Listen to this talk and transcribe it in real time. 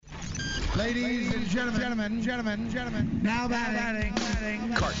Ladies and gentlemen. Now batting.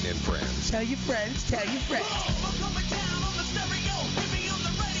 Carton and Friends. Tell your friends.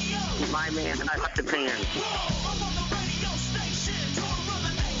 My man, I left the band.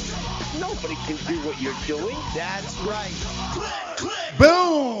 Nobody can do what you're doing. That's right.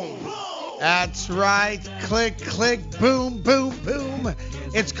 Boom! That's right. Click, boom.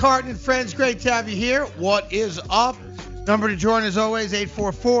 It's Carton and Friends. Great to have you here. What is up? Number to join, as always,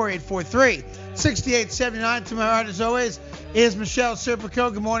 844-843-6879. To my right, as always, is Michelle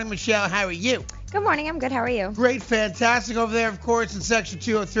Serpico. Good morning, Michelle. How are you? Good morning. I'm good. How are you? Great. Fantastic. Over there, of course, in Section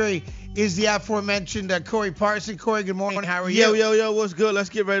 203 is the aforementioned Corey Parson. Corey, good morning. How are you? Yo, what's good? Let's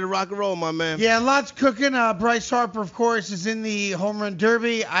get ready to rock and roll, my man. Yeah, lots cooking. Bryce Harper, of course, is in the home run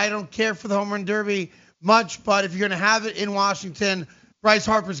derby. I don't care for the home run derby much, but if you're going to have it in Washington, Bryce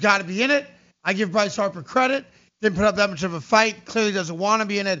Harper's got to be in it. I give Bryce Harper credit. Didn't put up that much of a fight. Clearly doesn't want to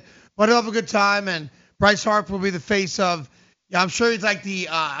be in it, but he'll have a good time. And Bryce Harper will be the face of. Yeah, I'm sure he's like the.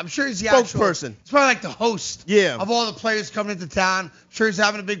 I'm sure he's the spokesperson. He's probably like the host. Yeah. Of all the players coming into town. I'm sure he's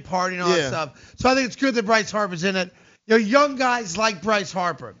having a big party and all that stuff. So I think it's good that Bryce Harper's in it. You know, young guys like Bryce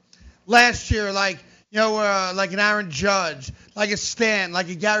Harper. Last year, like an Aaron Judge, like a Stan, like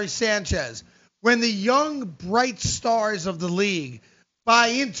a Gary Sanchez. When the young bright stars of the league buy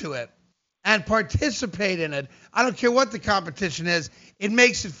into it and participate in it, I don't care what the competition is, it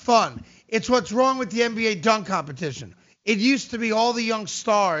makes it fun. It's what's wrong with the NBA dunk competition. It used to be all the young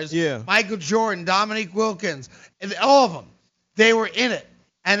stars, Michael Jordan, Dominique Wilkins, and all of them, they were in it.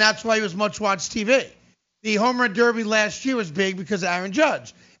 And that's why he was much-watched TV. The home run derby last year was big because of Aaron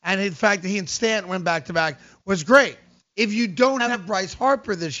Judge. And the fact that he and Stanton went back-to-back was great. If you don't have Bryce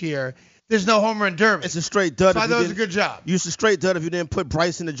Harper this year, there's no home run derby. It's a straight dud. So I thought it was a good job. It's a straight dud if you didn't put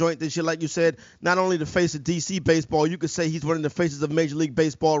Bryce in the joint this year. Like you said, not only the face of D.C. baseball, you could say he's one of the faces of Major League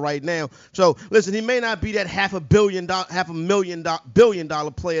Baseball right now. So, listen, he may not be that $500 million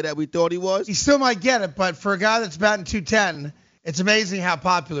player that we thought he was. He still might get it, but for a guy that's batting .210, it's amazing how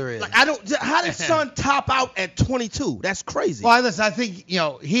popular he is. Like, how did Son top out at 22? That's crazy. Well, listen, I think,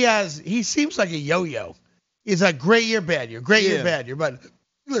 he seems like a yo-yo. He's like great year, bad year, great year, bad year. But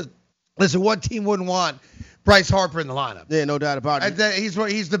listen, what team wouldn't want Bryce Harper in the lineup? Yeah, no doubt about it.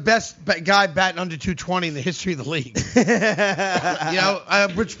 He's the best guy batting under 220 in the history of the league.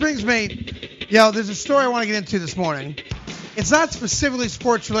 Which brings me, there's a story I want to get into this morning. It's not specifically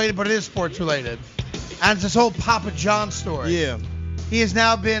sports related, but it is sports related. And it's this whole Papa John story. Yeah. He has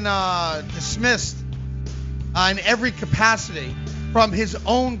now been dismissed in every capacity from his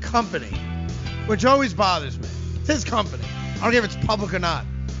own company, which always bothers me. It's his company. I don't care if it's public or not.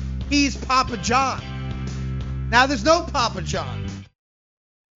 He's Papa John. Now there's no Papa John.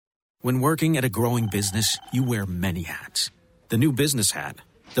 When working at a growing business, you wear many hats. The new business hat,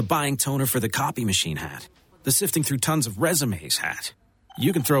 the buying toner for the copy machine hat, the sifting through tons of resumes hat.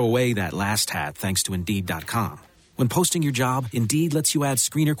 You can throw away that last hat thanks to Indeed.com. When posting your job, Indeed lets you add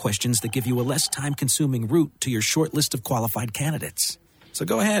screener questions that give you a less time-consuming route to your short list of qualified candidates. So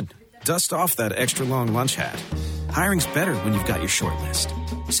go ahead, dust off that extra long lunch hat. Hiring's better when you've got your short list.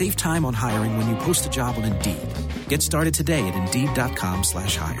 Save time on hiring when you post a job on Indeed. Get started today at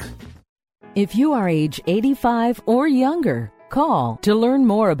Indeed.com/hire. If you are age 85 or younger, call to learn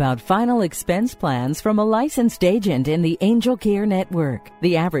more about final expense plans from a licensed agent in the Angel Care Network.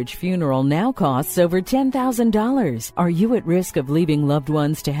 The average funeral now costs over $10,000. Are you at risk of leaving loved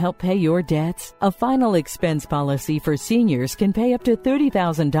ones to help pay your debts? A final expense policy for seniors can pay up to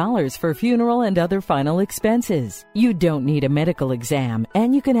 $30,000 for funeral and other final expenses. You don't need a medical exam,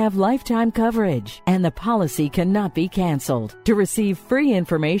 and you can have lifetime coverage, and the policy cannot be canceled. To receive free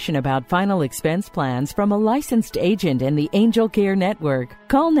information about final expense plans from a licensed agent in the Angel Care Network,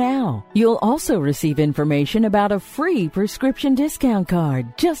 call now. You'll also receive information about a free prescription discount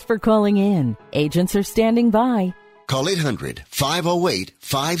card just for calling in. Agents are standing by. Call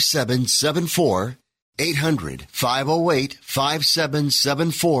 800-508-5774.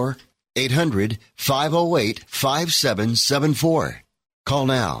 800-508-5774. 800-508-5774. Call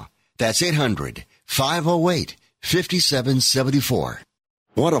now. That's 800-508-5774.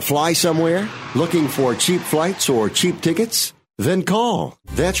 Want to fly somewhere? Looking for cheap flights or cheap tickets? Then call.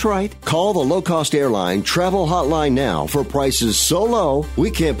 That's right. Call the low-cost airline travel hotline now for prices so low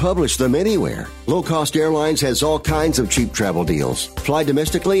we can't publish them anywhere. Low-cost airlines has all kinds of cheap travel deals. Fly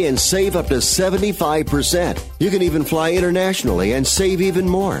domestically and save up to 75%. You can even fly internationally and save even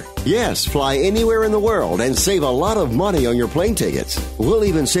more. Yes, fly anywhere in the world and save a lot of money on your plane tickets. We'll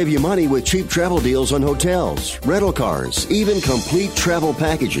even save you money with cheap travel deals on hotels, rental cars, even complete travel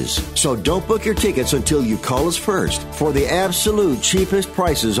packages. So don't book your tickets until you call us first for the absolute absolute cheapest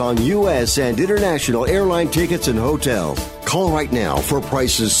prices on U.S. and international airline tickets and hotels. Call right now for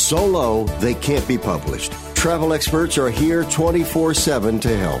prices so low they can't be published. Travel experts are here 24/7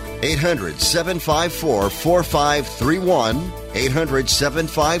 to help. 800-754-4531.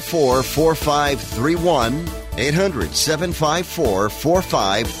 800-754-4531.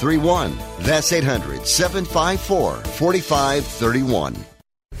 800-754-4531. That's 800-754-4531.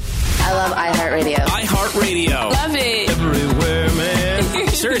 I love iHeartRadio. iHeartRadio. Love it. Everywhere, man.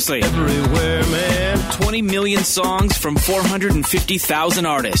 Seriously. Everywhere, man. 20 million songs from 450,000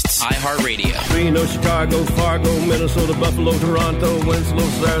 artists. iHeartRadio. Reno, Chicago, Fargo, Minnesota, Buffalo, Toronto, Winslow,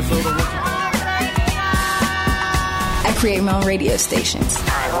 Sarasota. I create my own radio stations.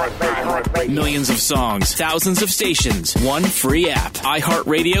 Millions of songs, thousands of stations, one free app.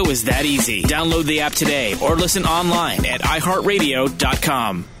 iHeartRadio is that easy. Download the app today or listen online at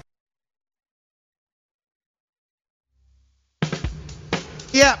iHeartRadio.com.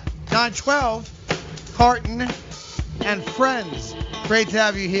 Yeah, 912, Carton and Friends. Great to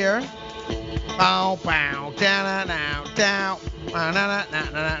have you here. Bow, bow, down, now, down,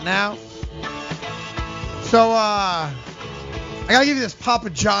 now. So, I gotta give you this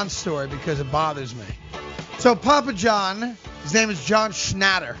Papa John story because it bothers me. So, Papa John, his name is John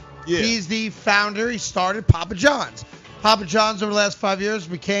Schnatter. Yeah. He's the founder. He started Papa John's. Papa John's over the last 5 years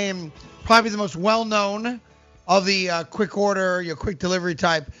became probably the most well-known of the quick order, quick delivery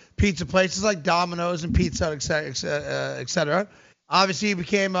type pizza places like Domino's and Pizza Hut, et cetera. Obviously, he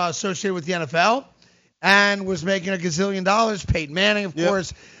became associated with the NFL and was making $1 gazillion. Peyton Manning, of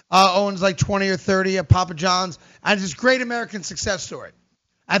course, owns like 20 or 30 at Papa John's. And it's this great American success story.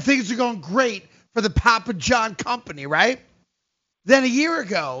 And things are going great for the Papa John company, right? Then a year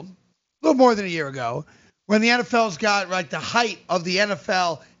ago, a little more than a year ago, when the NFL's got like the height of the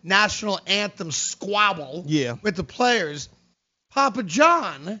NFL national anthem squabble with the players, Papa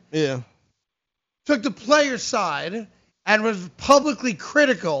John took the players' side and was publicly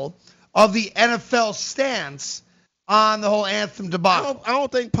critical of the NFL stance on the whole anthem debacle. I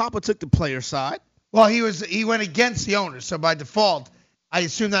don't think Papa took the players' side. Well, he went against the owners, so by default, I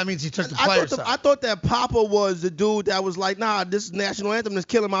assume that means he took the players' side. I thought that Papa was the dude that was like, nah, this national anthem is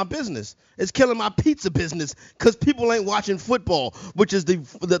killing my business. It's killing my pizza business because people ain't watching football, which is the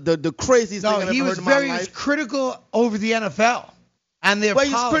craziest thing I've ever heard in my life. He was critical over the NFL and their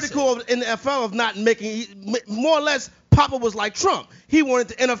policy. But he's critical in the NFL of not making – more or less, Papa was like Trump. He wanted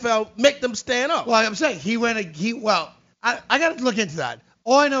the NFL make them stand up. Well, I'm saying I got to look into that.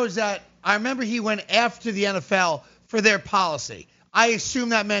 All I know is that I remember he went after the NFL for their policy. I assume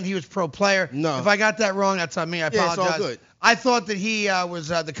that meant he was pro-player. No. If I got that wrong, that's on me. I apologize. It's all good. I thought that he was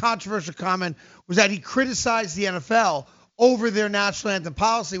the controversial comment was that he criticized the NFL over their national anthem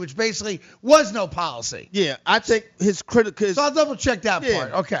policy, which basically was no policy. Yeah, I think his critical. So I'll double check that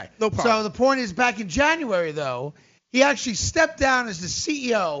part. Okay. No problem. So the point is, back in January, though, he actually stepped down as the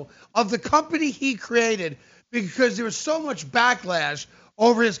CEO of the company he created because there was so much backlash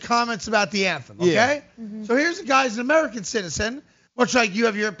over his comments about the anthem. Okay. Yeah. Mm-hmm. So here's a guy who's an American citizen. Much like you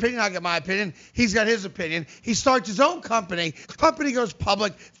have your opinion, I got my opinion. He's got his opinion. He starts his own company. Company goes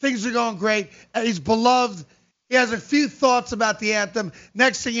public. Things are going great. He's beloved. He has a few thoughts about the anthem.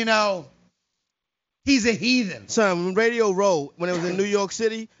 Next thing you know, he's a heathen. Son, when Radio Row, when it was in New York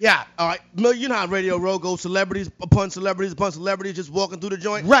City. Yeah. All right. You know how Radio Row goes, celebrities upon celebrities just walking through the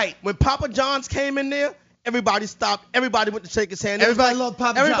joint. Right. When Papa John's came in there, everybody stopped. Everybody went to shake his hand. Everybody loved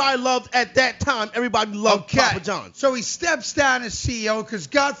Papa John. Everybody loved, at that time, everybody loved Papa John. So he steps down as CEO because,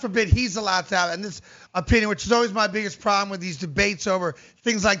 God forbid, he's allowed to have, and this opinion, which is always my biggest problem with these debates over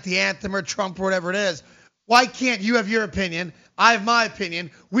things like the anthem or Trump or whatever it is. Why can't you have your opinion? I have my opinion.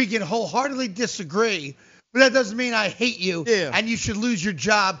 We can wholeheartedly disagree, but that doesn't mean I hate you and you should lose your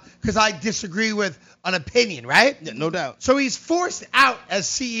job because I disagree with an opinion, right? Yeah, no doubt. So he's forced out as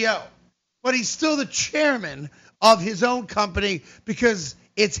CEO. But he's still the chairman of his own company because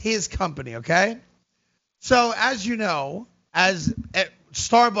it's his company, okay? So as you know, as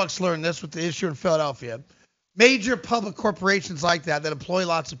Starbucks learned this with the issue in Philadelphia, major public corporations like that employ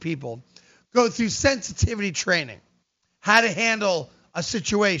lots of people go through sensitivity training, how to handle a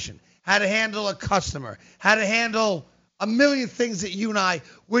situation, how to handle a customer, how to handle a million things that you and I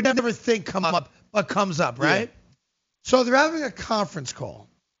would never think come up, but comes up, right? Yeah. So they're having a conference call.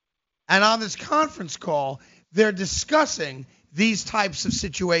 And on this conference call, they're discussing these types of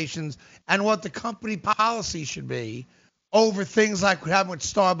situations and what the company policy should be over things like what happened with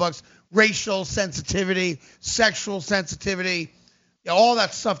Starbucks, racial sensitivity, sexual sensitivity, all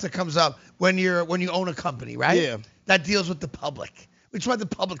that stuff that comes up when you own a company, right? Yeah. That deals with the public, which is why the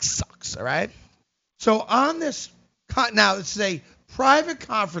public sucks, all right? So on this Now, this is a private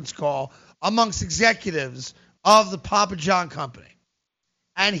conference call amongst executives of the Papa John Company.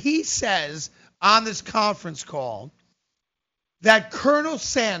 And he says on this conference call that Colonel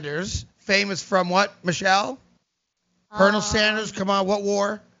Sanders, famous from what, Michelle? Colonel Sanders, come on, what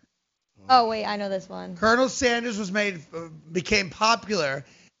war? Oh, wait, I know this one. Colonel Sanders became popular,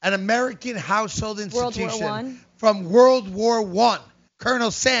 an American household institution World War I? From World War I.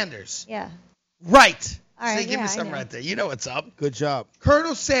 Colonel Sanders. Yeah. Right. All right, See, give me I some know. right there. You know what's up. Good job.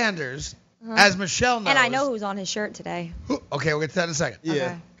 Colonel Sanders, as Michelle knows. And I know who's on his shirt today. Okay, we'll get to that in a second.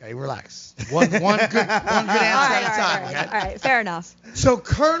 Yeah. Okay, relax. One good answer at a time. Okay? All right, fair enough. So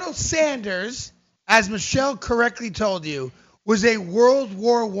Colonel Sanders, as Michelle correctly told you, was a World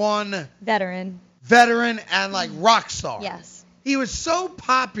War I veteran and like rock star. Yes. He was so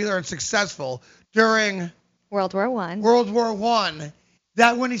popular and successful during World War I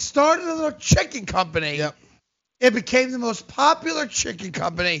that when he started a little chicken company, it became the most popular chicken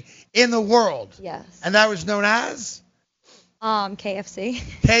company in the world. Yes. And that was known as? KFC.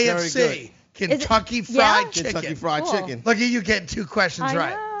 KFC. Kentucky Fried Chicken. Kentucky Fried Chicken. Look at you getting two questions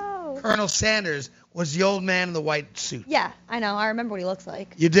right. Know. Colonel Sanders was the old man in the white suit. Yeah, I know. I remember what he looks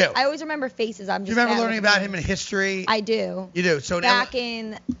like. You do? I always remember faces. Do you remember learning about him in history? I do. You do. So back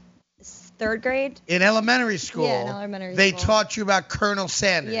in third grade? In elementary school, they taught you about Colonel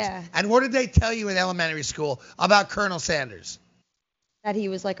Sanders. Yeah. And what did they tell you in elementary school about Colonel Sanders? That he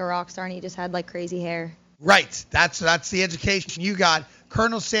was like a rock star and he just had like crazy hair. Right. That's the education you got.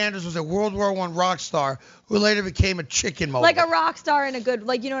 Colonel Sanders was a World War I rock star who later became a chicken mogul. Like a rock star and a good,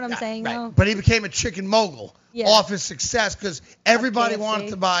 like, you know what I'm saying? Right. Though? But he became a chicken mogul off his success because everybody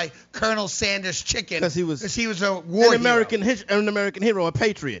wanted to buy Colonel Sanders chicken because he was a war an American hero, a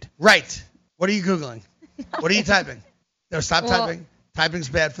patriot. Right. What are you Googling? What are you typing? No, stop typing. Typing's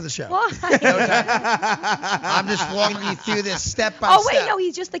bad for the show. Why? I'm just walking you through this step by step. Oh, wait, no,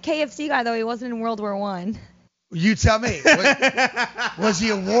 he's just the KFC guy, though. He wasn't in World War I. You tell me. Was he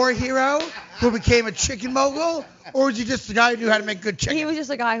a war hero who became a chicken mogul, or was he just a guy who knew how to make good chicken? He was just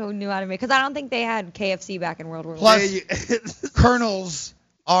a guy who knew how to make, because I don't think they had KFC back in World War I. Plus, colonels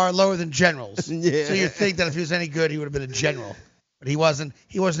are lower than generals. Yeah. So you'd think that if he was any good, he would have been a general. But he wasn't.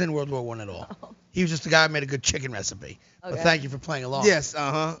 He wasn't in World War I at all. Oh. He was just a guy who made a good chicken recipe. Okay. But thank you for playing along. Yes,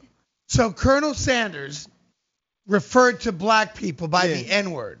 So Colonel Sanders referred to black people by the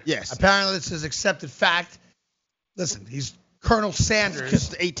N-word. Yes. Apparently this is accepted fact. Listen, he's Colonel Sanders.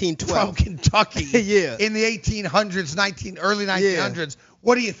 Just 1812. From Kentucky. Yeah. In the 1800s, early 1900s.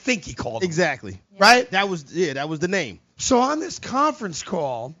 What do you think he called him? Exactly. Right? That was the name. So on this conference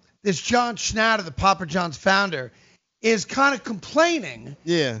call, this John Schnatter, the Papa John's founder, is kind of complaining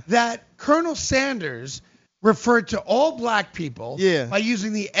that Colonel Sanders referred to all black people by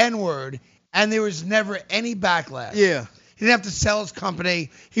using the N-word, and there was never any backlash. Yeah. He didn't have to sell his company.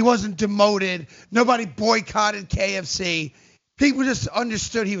 He wasn't demoted. Nobody boycotted KFC. People just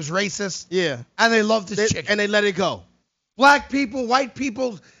understood he was racist. Yeah. And they loved his chicken. And they let it go. Black people, white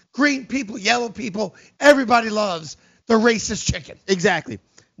people, green people, yellow people, everybody loves the racist chicken. Exactly.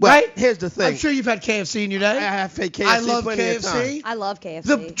 Well, right? Here's the thing. I'm sure you've had KFC in your day. I have had KFC. I love plenty of KFC. time. I love KFC.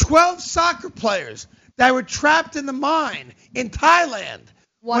 The 12 soccer players that were trapped in the mine in Thailand.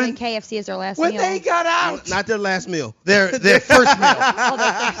 Wanted KFC as their last meal. When they got out. Not their last meal. Their first meal.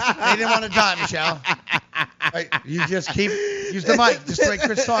 They didn't want to die, Michelle. Right, you just use the mic, just the way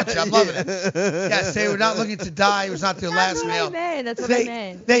Chris taught you. I'm loving it. Yes, they were not looking to die. It was not their last meal. That's what I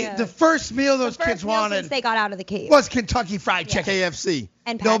meant. The first meal those kids wanted since they got out of the cave was Kentucky Fried Chicken. KFC.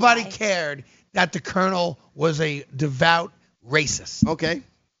 And nobody cared that the Colonel was a devout racist. Okay.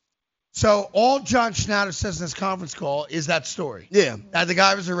 So all John Schnatter says in this conference call is that story. Yeah. That the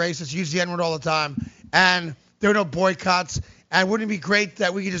guy was a racist, used the N-word all the time, and there were no boycotts. And wouldn't it be great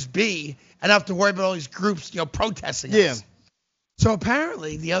that we could just be and not have to worry about all these groups, protesting us? So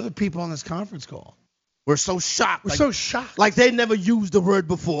apparently the other people on this conference call were so shocked. So shocked. Like they never used the word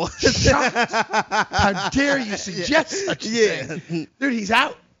before. Shocked. How dare you suggest such a thing? Dude, he's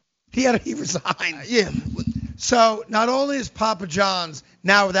out. He resigned. Yeah. So not only is Papa John's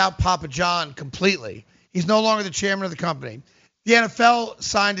now without Papa John completely, he's no longer the chairman of the company. The NFL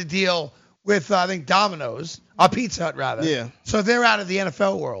signed a deal with, I think, Domino's, Pizza Hut rather. Yeah. So they're out of the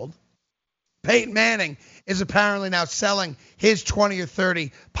NFL world. Peyton Manning is apparently now selling his 20 or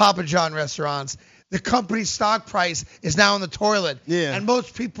 30 Papa John restaurants. The company's stock price is now in the toilet. Yeah. And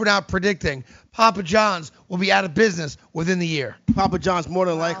most people are now predicting Papa John's will be out of business within the year. Papa John's more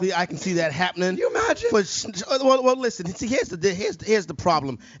than likely. I can see that happening. Can you imagine? Well, listen. See, here's the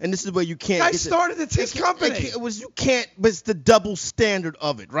problem, and this is where you can't. I started it's his company. You can't. But it's the double standard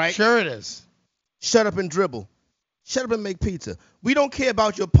of it, right? Sure it is. Shut up and dribble. shut up and make pizza. We don't care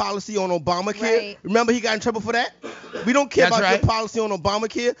about your policy on Obamacare. Right. Remember he got in trouble for that? We don't care about right. your policy on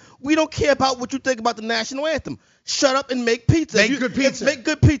Obamacare. We don't care about what you think about the national anthem. Shut up and make pizza. Make good pizza. Make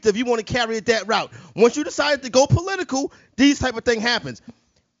good pizza if you want to carry it that route. Once you decide to go political, these type of thing happens.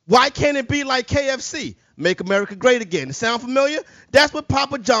 Why can't it be like KFC? Make America great again. It sound familiar? That's what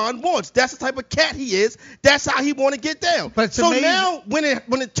Papa John wants. That's the type of cat he is. That's how he want to get down. But it's so amazing. now when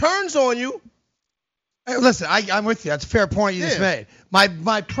it turns on you, Hey, listen, I'm with you. That's a fair point you just made.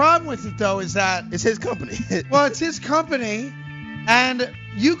 My problem with it, though, is that it's his company. Well, it's his company, and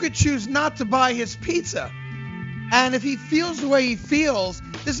you could choose not to buy his pizza. And if he feels the way he feels,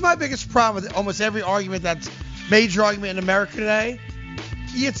 this is my biggest problem with almost every argument that's major argument in America today.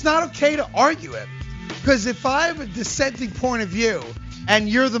 It's not okay to argue it. Because if I have a dissenting point of view and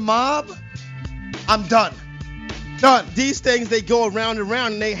you're the mob, I'm done. Done. These things, they go around and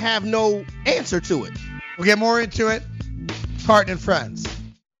around, and they have no answer to it. We'll get more into it. Carton and Friends.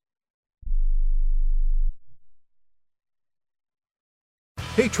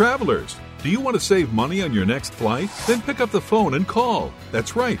 Hey, travelers, do you want to save money on your next flight? Then pick up the phone and call.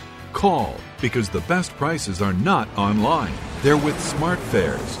 That's right, call, because the best prices are not online. They're with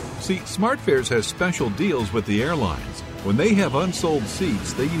SmartFares. See, SmartFares has special deals with the airlines. When they have unsold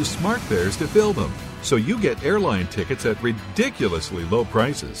seats, they use SmartFares to fill them. So you get airline tickets at ridiculously low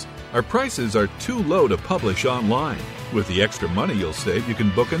prices. Our prices are too low to publish online. With the extra money you'll save, you can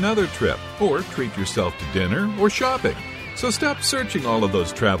book another trip or treat yourself to dinner or shopping. So stop searching all of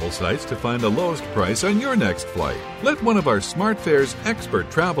those travel sites to find the lowest price on your next flight. Let one of our SmartFares expert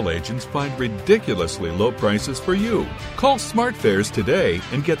travel agents find ridiculously low prices for you. Call SmartFares today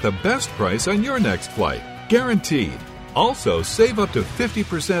and get the best price on your next flight. Guaranteed. Also, save up to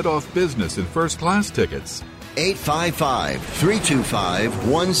 50% off business and first-class tickets.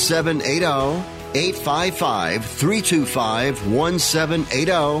 855-325-1780.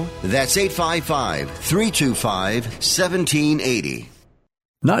 855-325-1780. That's 855-325-1780.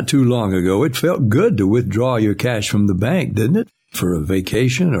 Not too long ago, it felt good to withdraw your cash from the bank, didn't it? For a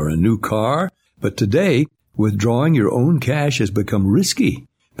vacation or a new car. But today, withdrawing your own cash has become risky.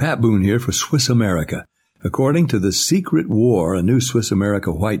 Pat Boone here for Swiss America. According to The Secret War, a new Swiss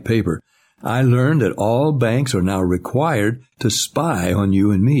America white paper, I learned that all banks are now required to spy on you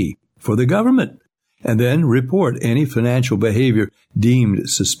and me for the government, and then report any financial behavior deemed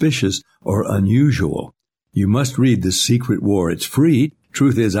suspicious or unusual. You must read The Secret War. It's free.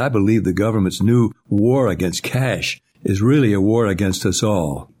 Truth is, I believe the government's new war against cash is really a war against us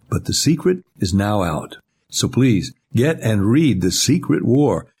all. But the secret is now out. So please, get and read The Secret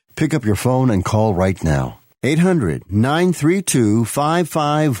War. Pick up your phone and call right now.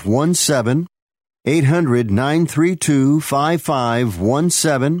 800-932-5517.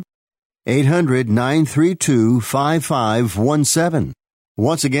 800-932-5517. 800-932-5517.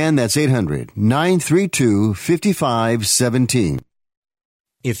 Once again, that's 800-932-5517.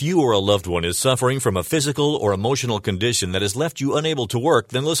 If you or a loved one is suffering from a physical or emotional condition that has left you unable to work,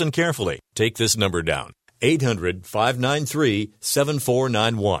 then listen carefully. Take this number down.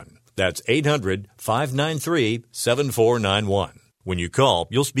 800-593-7491. That's 800-593-7491. When you call,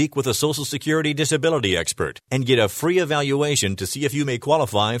 you'll speak with a Social Security disability expert and get a free evaluation to see if you may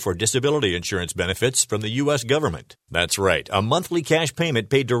qualify for disability insurance benefits from the U.S. government. That's right, a monthly cash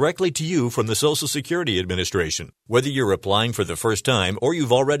payment paid directly to you from the Social Security Administration. Whether you're applying for the first time or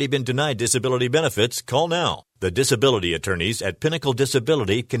you've already been denied disability benefits, call now. The disability attorneys at Pinnacle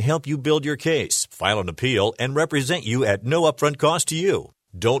Disability can help you build your case, file an appeal, and represent you at no upfront cost to you.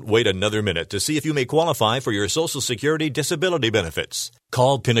 Don't wait another minute to see if you may qualify for your Social Security disability benefits.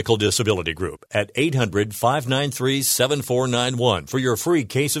 Call Pinnacle Disability Group at 800-593-7491 for your free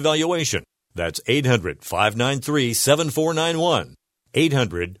case evaluation. That's 800-593-7491.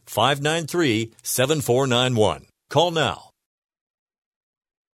 800-593-7491. Call now.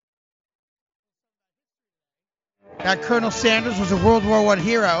 Now, Colonel Sanders was a World War I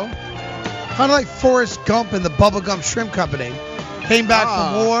hero, kind of like Forrest Gump in the Bubblegum Shrimp Company. Came back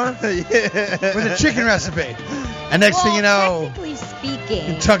from war with a chicken recipe. And next thing you know, technically speaking,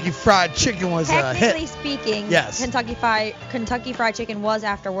 Kentucky Fried Chicken was a hit. Technically speaking, yes. Kentucky Fried Chicken was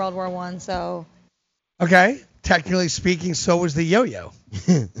after World War I, so. Okay. Technically speaking, so was the yo-yo.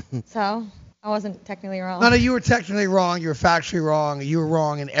 So, I wasn't technically wrong. No, you were technically wrong. You were factually wrong. You were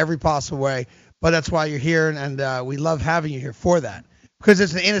wrong in every possible way. But that's why you're here, and we love having you here for that. Because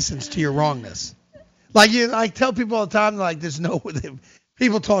there's an innocence to your wrongness. Like I tell people all the time, like there's no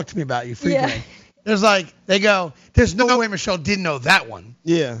people talk to me about you frequently. Yeah. There's like they go, there's no way Michelle didn't know that one.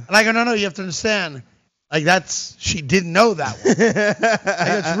 Yeah. And I go, no, you have to understand. Like she didn't know that one.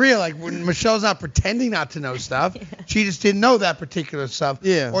 Like it's real. Like when Michelle's not pretending not to know stuff, she just didn't know that particular stuff.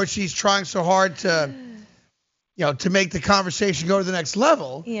 Yeah. Or she's trying so hard to, to make the conversation go to the next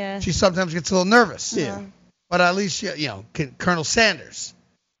level. Yeah. She sometimes gets a little nervous. Yeah. But at least, Colonel Sanders,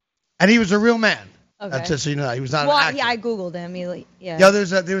 and he was a real man. Okay. That's just so you know, he was not an actor. Yeah, I googled him. Yeah. Yeah,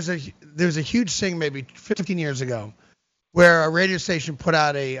 there was a huge thing maybe 15 years ago, where a radio station put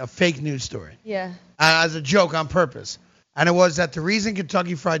out a fake news story. Yeah. As a joke on purpose. And it was that the reason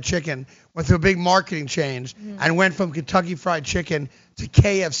Kentucky Fried Chicken went through a big marketing change and went from Kentucky Fried Chicken to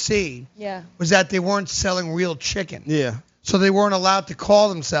KFC was that they weren't selling real chicken. Yeah. So they weren't allowed to call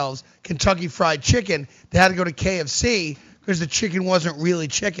themselves Kentucky Fried Chicken. They had to go to KFC because the chicken wasn't really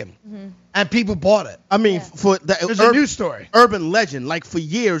chicken. And people bought it. I mean, for the There's a news story. Urban legend. Like for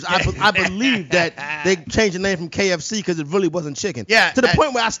years, I believed that they changed the name from KFC because it really wasn't chicken. Yeah. To the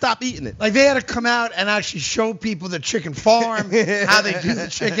point where I stopped eating it. Like they had to come out and actually show people the chicken farm, how they do the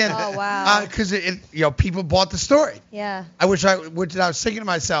chicken. Oh wow. Because people bought the story. Yeah. I was thinking to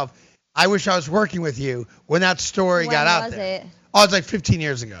myself, I wish I was working with you when that story got out there. When was it? Oh, it's like 15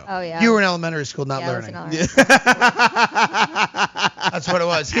 years ago. Oh, yeah. You were in elementary school, not learning. That's what it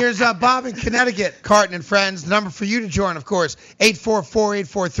was. Here's Bob in Connecticut, Carton and Friends. The number for you to join, of course,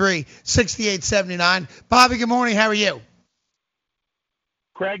 844-843-6879. Bobby, good morning. How are you?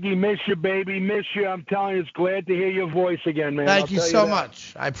 Craigie, miss you, baby. Miss you. I'm telling you, it's glad to hear your voice again, man. Thank you so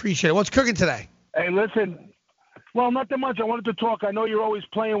much. I appreciate it. What's cooking today? Hey, listen. Well, not that much. I wanted to talk. I know you're always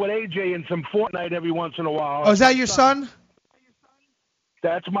playing with AJ in some Fortnite every once in a while. Oh, is that your son?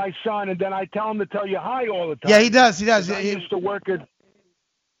 That's my son, and then I tell him to tell you hi all the time. Yeah, he does. I used to work at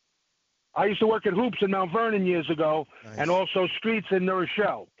Hoops in Mount Vernon years ago, and also Streets in New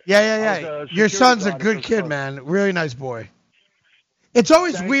Rochelle. Yeah. Your son's a good kid, man. Really nice boy. It's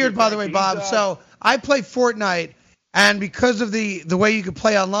always weird, by the way, Bob. So I play Fortnite, and because of the way you can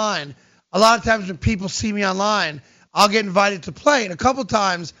play online, a lot of times when people see me online, I'll get invited to play, and a couple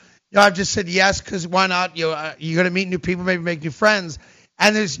times, I've just said yes because why not? You're going to meet new people, maybe make new friends.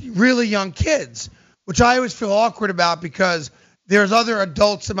 And there's really young kids, which I always feel awkward about because there's other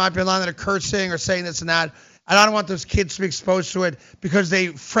adults that might be online that are cursing or saying this and that, and I don't want those kids to be exposed to it because they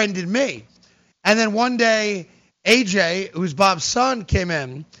friended me. And then one day, AJ, who's Bob's son, came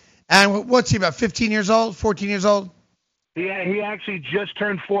in, and what's he, about 15 years old, 14 years old? He actually just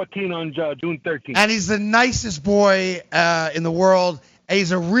turned 14 on June 13th. And he's the nicest boy in the world, and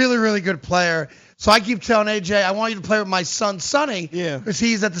he's a really, really good player. So I keep telling AJ, I want you to play with my son, Sonny, because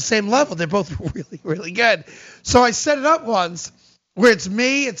he's at the same level. They're both really, really good. So I set it up once where it's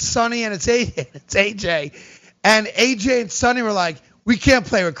me, it's Sonny, and it's AJ. And AJ and Sonny were like, we can't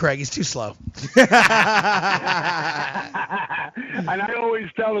play with Craig. He's too slow. And I always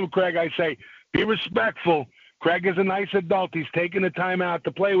tell him, Craig, I say, be respectful. Craig is a nice adult. He's taking the time out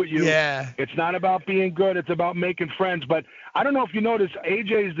to play with you. Yeah. It's not about being good. It's about making friends. But I don't know if you noticed,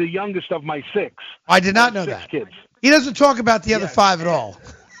 AJ is the youngest of my 6. I did not know that. Kids. He doesn't talk about the other 5 at all.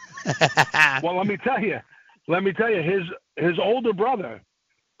 Well, let me tell you, his older brother,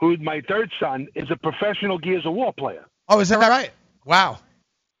 who's my third son, is a professional Gears of War player. Oh, is that right? Wow.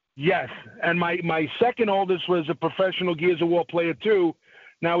 Yes. And my second oldest was a professional Gears of War player, too.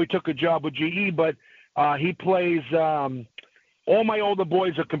 Now he took a job with GE, but he plays all my older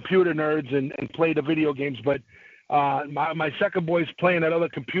boys are computer nerds and play the video games, but my second boy's playing that other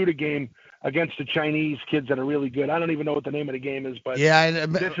computer game against the Chinese kids that are really good. I don't even know what the name of the game is, but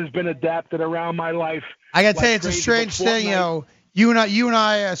this has been adapted around my life. I got to tell you, it's a strange thing. You and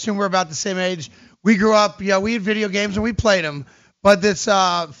I assume we're about the same age. We grew up, we had video games and we played them, but this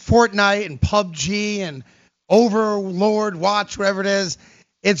Fortnite and PUBG and Overlord, Watch, whatever it is,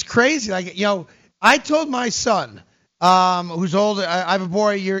 it's crazy. Like, I told my son, who's older, I have a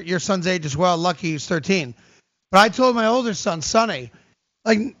boy your son's age as well, Lucky, who's 13. But I told my older son, Sonny,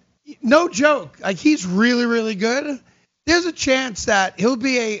 like, no joke, like, he's really, really good. There's a chance that he'll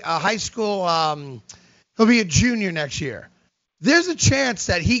be a high school, he'll be a junior next year. There's a chance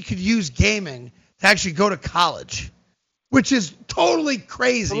that he could use gaming to actually go to college, which is totally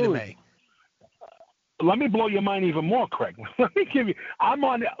crazy to me. Let me blow your mind even more, Craig. Let me give you. I'm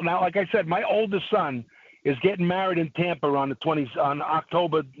on now. Like I said, my oldest son is getting married in Tampa on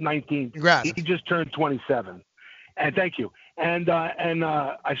October 19th. Congrats. He just turned 27, and thank you. And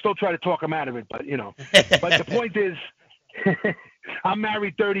I still try to talk him out of it, but But the point is, I'm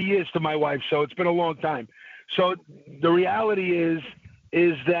married 30 years to my wife, so it's been a long time. So the reality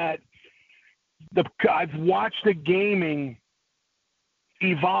is that I've watched the gaming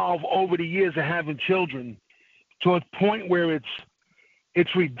evolve over the years of having children to a point where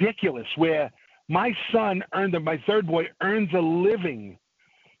it's ridiculous, where My third boy earns a living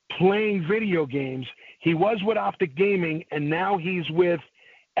playing video games. He was with Optic Gaming, and now he's with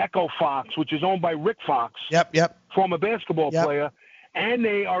Echo Fox, which is owned by Rick Fox. Yep. Former basketball player. And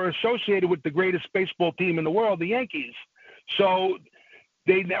they are associated with the greatest baseball team in the world, the Yankees. So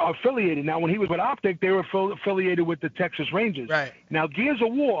they are affiliated. Now, when he was with Optic, they were affiliated with the Texas Rangers. Right. Now, Gears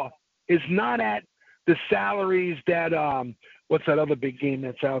of War is not at the salaries that what's that other big game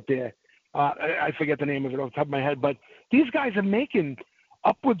that's out there? I forget the name of it off the top of my head. But these guys are making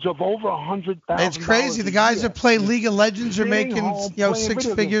upwards of over $100,000. It's crazy. The guys that play League of Legends are making six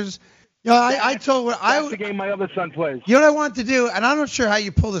figures. I told that's the game my other son plays. You know what I want to do, and I'm not sure how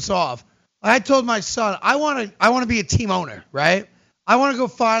you pull this off. I told my son I want to be a team owner, right? I want to go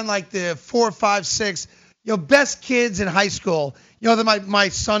find like the 4, 5, 6, best kids in high school. That my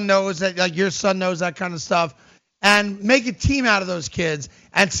son knows, that like your son knows, that kind of stuff, and make a team out of those kids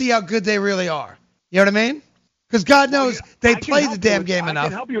and see how good they really are. You know what I mean? Because God knows they play the damn game enough. I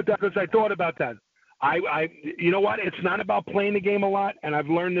can help you with that because I thought about that. You know what? It's not about playing the game a lot, and I've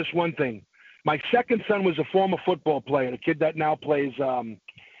learned this one thing. My second son was a former football player, the kid that now plays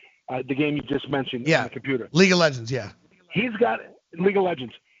the game you just mentioned on the computer. League of Legends, yeah. He's got League of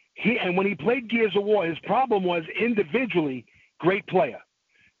Legends. And when he played Gears of War, his problem was individually, great player.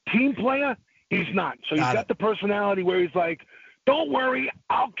 Team player, he's not. So he's got the personality where he's like, don't worry,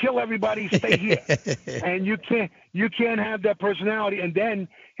 I'll kill everybody, stay here. And you can't have that personality. And then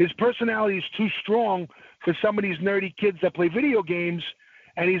his personality is too strong for some of these nerdy kids that play video games,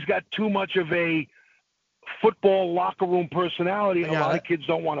 and he's got too much of a football locker room personality, and a lot of kids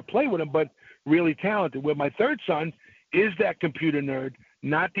don't want to play with him, but really talented. Where my third son is that computer nerd,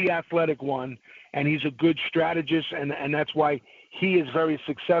 not the athletic one, and he's a good strategist, and that's why he is very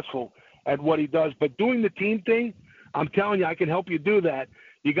successful at what he does. But doing the team thing, I'm telling you, I can help you do that.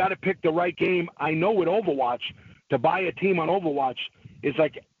 You got to pick the right game. I know with Overwatch, to buy a team on Overwatch is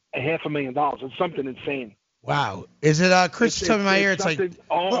like $500,000. It's something insane. Wow. Is it, Chris is telling me in my ear, it's like, but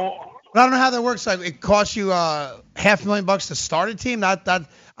I don't know how that works. Like, it costs you $500,000 to start a team? I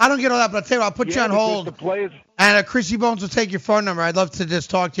don't get all that, but I'll tell you what, I'll put you on hold. The players... And Chrissy Bones will take your phone number. I'd love to just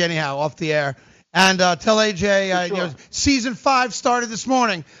talk to you anyhow off the air. And tell AJ, season 5 started this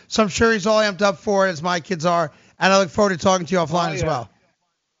morning, so I'm sure he's all amped up for it, as my kids are. And I look forward to talking to you offline as well.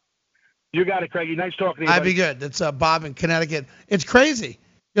 You got it, Craigie. Nice talking to you. I'd be good. It's Bob in Connecticut. It's crazy.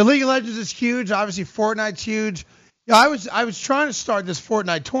 Your League of Legends is huge. Obviously, Fortnite's huge. I was trying to start this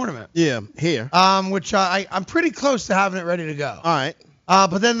Fortnite tournament. Yeah, here. Which I'm pretty close to having it ready to go. All right.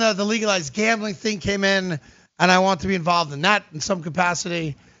 But then the legalized gambling thing came in, and I want to be involved in that in some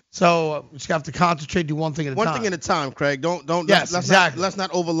capacity. So we just have to concentrate, do one thing at a time. One thing at a time, Craig. Yes, exactly. Let's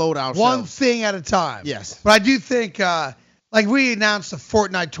not overload ourselves. One thing at a time. Yes. But I do think, like we announced a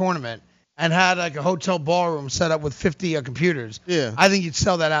Fortnite tournament and had like a hotel ballroom set up with 50 computers. Yeah. I think you'd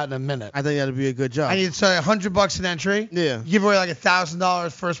sell that out in a minute. I think that'd be a good job. And you'd sell $100 an entry. Yeah. Give away like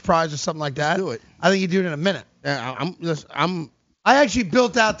 $1,000 first prize or something like that. Do it. I think you'd do it in a minute. Yeah, I actually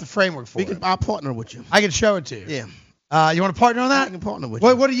built out the framework for it. I'll partner with you. I can show it to you. Yeah. You want to partner on that? I can partner with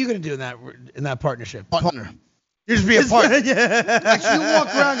you. What are you going to do in that partnership? Partner. You just be a partner. Yeah. Like you walk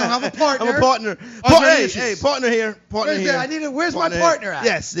around and I'm a partner. I'm a partner. Hey, partner here. Partner here. Where's my partner at?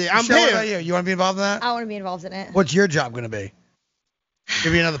 Yes, I'm here. here. About you want to be involved in that? I want to be involved in it. What's your job going to be?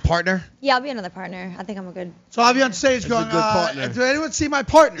 You be another partner? Yeah, I'll be another partner. I think I'm a good. So I'll be on stage going, a good partner. Did anyone see my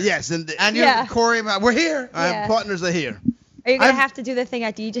partner? Yes. And you, Corey, we're here. Partners are here. Are you going to have to do the thing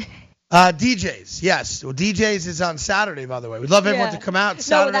at DJ? DJs, yes. Well, DJs is on Saturday, by the way. We'd love everyone to come out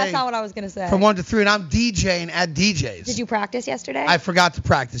Saturday. No, that's not what I was going to say. From 1 to 3, and I'm DJing at DJs. Did you practice yesterday? I forgot to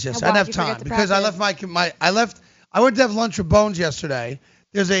practice yesterday. I didn't have time because I left I went to have lunch with Bones yesterday.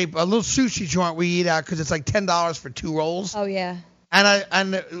 There's a little sushi joint we eat at because it's like $10 for 2 rolls. Oh, yeah.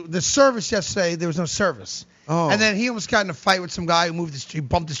 And the service yesterday, there was no service. Oh. And then he almost got in a fight with some guy who he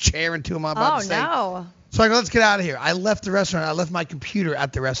bumped his chair into him. No. So I go, let's get out of here. I left the restaurant. I left my computer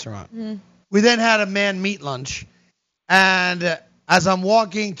at the restaurant. We then had a man-meat lunch. And as I'm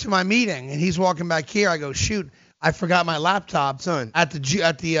walking to my meeting, and he's walking back here, I go, shoot, I forgot my laptop at the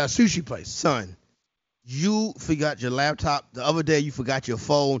sushi place. Son, you forgot your laptop. The other day, you forgot your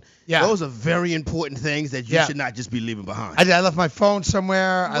phone. Yeah. Those are very important things that you should not just be leaving behind. I did. I left my phone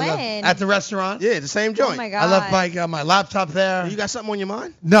somewhere. When? I left at the restaurant. Yeah, the same joint. Oh, my God. I left my laptop there. You got something on your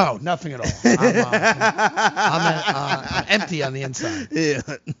mind? No, nothing at all. I'm empty on the inside. Yeah.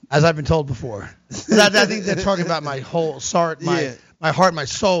 As I've been told before. I think they're talking about my whole heart, my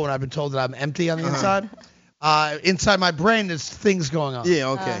soul, and I've been told that I'm empty on the inside. inside my brain there's things going on. Yeah,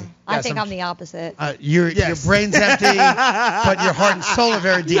 okay. I think I'm the opposite. Your brain's empty, but your heart and soul are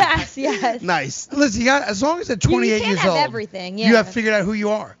very deep. Yes. Nice. Listen, as long as at 28 you can't years have old, everything. Yeah. you have figured out who you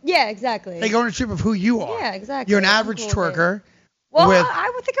are. Yeah, exactly. Take ownership of who you are. Yeah, exactly. You're an average twerker. Well, with I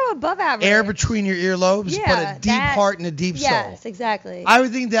would think I'm above average. air between your earlobes, but a deep heart and a deep soul. Yes, exactly. I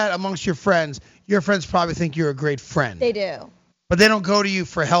would think that amongst your friends probably think you're a great friend. They do. But they don't go to you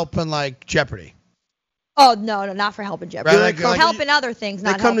for help in like Jeopardy. Oh, no, not for help in Jeopardy. Right, for help in other things,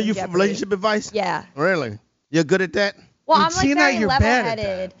 not They come to help you in for Jeopardy. relationship advice? Yeah. Really? You're good at that? Well, It I'm seems like like very you're bad at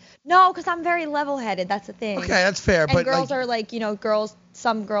level-headed. No, because I'm very level-headed. That's the thing. Okay, that's fair. And but girls like, are like,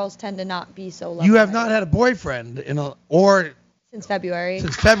 some girls tend to not be so level-headed. you have not had a boyfriend Since February.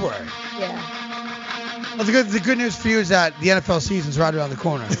 Yeah. Well, the good news for you is that the NFL season's right around the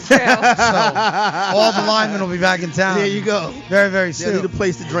corner. True. So all the linemen will be back in town. There you go. Very, very soon. They need a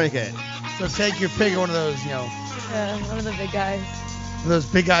place to drink at. So take your pick of one of those, one of the big guys. those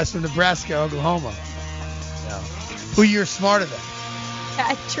big guys from Nebraska, Oklahoma. Who you're smarter than.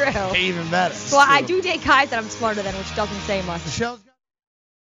 Yeah, true. Even better. Well, I do date guys that I'm smarter than, which doesn't say much. Michelle's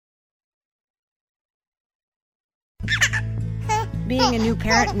Being a new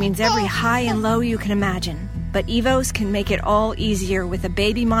parent means every high and low you can imagine. But Evos can make it all easier with a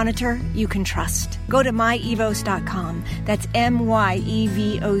baby monitor you can trust. Go to myevos.com. That's MYEVOZ.com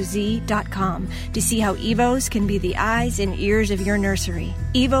to see how Evos can be the eyes and ears of your nursery.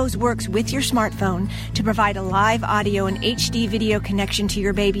 Evos works with your smartphone to provide a live audio and HD video connection to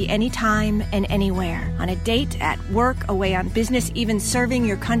your baby anytime and anywhere. On a date, at work, away on business, even serving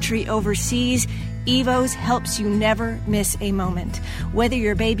your country overseas, Evos helps you never miss a moment. Whether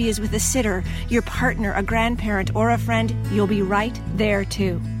your baby is with a sitter, your partner, a grandparent, or a friend, you'll be right there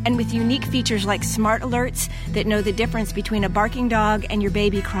too. And with unique features like smart alerts that know the difference between a barking dog and your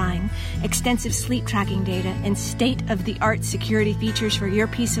baby crying, extensive sleep tracking data, and state-of-the-art security features for your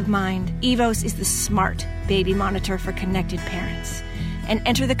peace of mind, Evos is the smart baby monitor for connected parents. And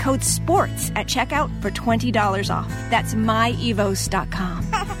enter the code SPORTS at checkout for $20 off. That's myevos.com.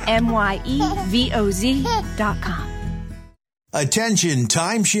 MYEVOZ.com. Attention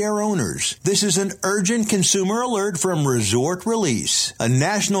timeshare owners. This is an urgent consumer alert from Resort Release, a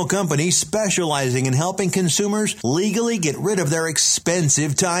national company specializing in helping consumers legally get rid of their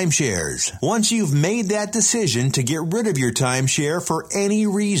expensive timeshares. Once you've made that decision to get rid of your timeshare for any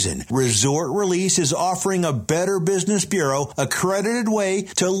reason, Resort Release is offering a Better Business Bureau accredited way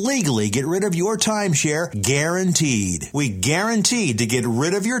to legally get rid of your timeshare, guaranteed. We guaranteed to get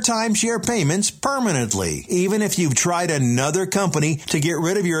rid of your timeshare payments permanently. Even if you've tried another company to get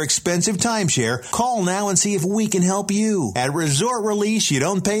rid of your expensive timeshare, call now and see if we can help you. At Resort Release, you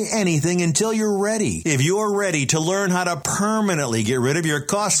don't pay anything until you're ready. If you're ready to learn how to permanently get rid of your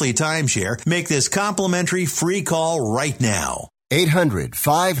costly timeshare, make this complimentary free call right now.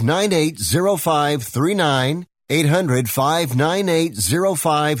 800-598-0539.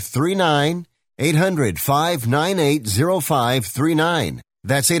 800-598-0539. 800-598-0539.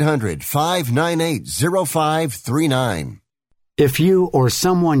 That's 800-598-0539. If you or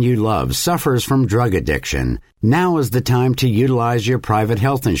someone you love suffers from drug addiction, now is the time to utilize your private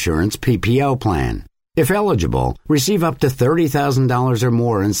health insurance PPO plan. If eligible, receive up to $30,000 or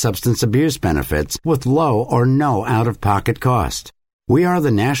more in substance abuse benefits with low or no out-of-pocket cost. We are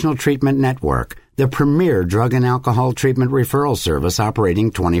the National Treatment Network, the premier drug and alcohol treatment referral service operating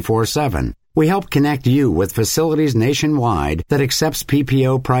 24/7. We help connect you with facilities nationwide that accepts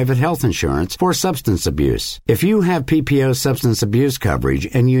PPO private health insurance for substance abuse. If you have PPO substance abuse coverage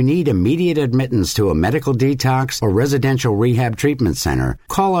and you need immediate admittance to a medical detox or residential rehab treatment center,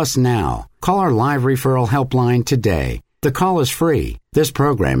 call us now. Call our live referral helpline today. The call is free. This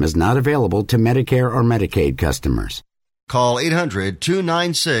program is not available to Medicare or Medicaid customers. Call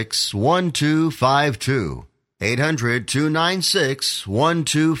 800-296-1252.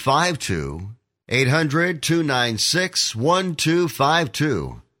 800-296-1252.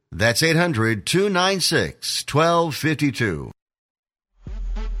 800-296-1252. That's 800-296-1252.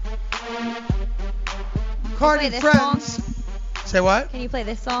 Cardi this Friends. song? Say what? Can you play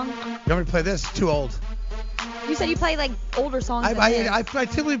this song? You want me to play this? It's too old. You said you play like older songs. I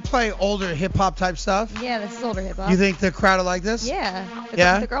typically play older hip-hop type stuff. Yeah, this is older hip hop. You think the crowd will like this? Yeah.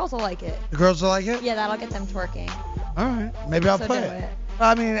 The girls will like it. The girls will like it? Yeah, that'll get them twerking. All right. Maybe I'll So play do it. it.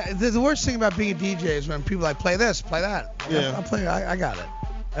 I mean, the worst thing about being a DJ is when people like play this, play that. Yeah. I'll play. I got it.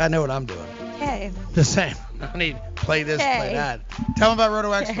 I know what I'm doing. Okay. Just saying. I need play this, play Okay. that. Tell them about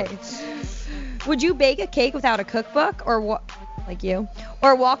Roto Okay. Experts. Would you bake a cake without a cookbook, or like you,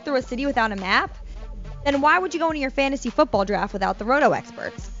 or walk through a city without a map? Then why would you go into your fantasy football draft without the Roto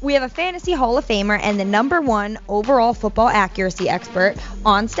experts? We have a fantasy Hall of Famer and the #1 overall football accuracy expert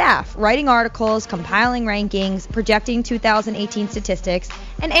on staff, writing articles, compiling rankings, projecting 2018 statistics,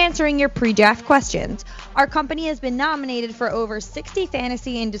 and answering your pre-draft questions. Our company has been nominated for over 60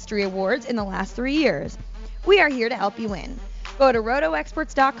 fantasy industry awards in the last 3 years. We are here to help you win. Go to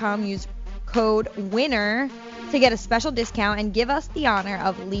rotoexperts.com, use code WINNER to get a special discount and give us the honor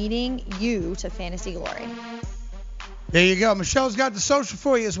of leading you to fantasy glory. There you go. Michelle's got the social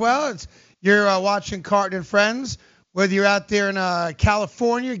for you as well. You're watching Carton and Friends. Whether you're out there in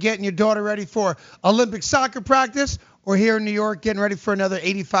California getting your daughter ready for Olympic soccer practice or here in New York getting ready for another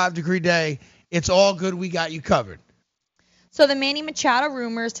 85-degree day, it's all good. We got you covered. So the Manny Machado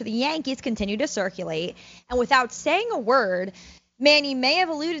rumors to the Yankees continue to circulate, and without saying a word, Manny may have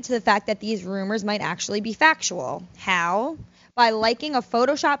alluded to the fact that these rumors might actually be factual. How? By liking a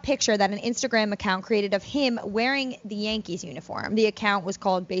Photoshop picture that an Instagram account created of him wearing the Yankees uniform. The account was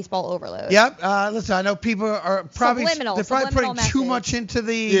called Baseball Overload. Yep. Listen, I know people are probably they're probably putting too much into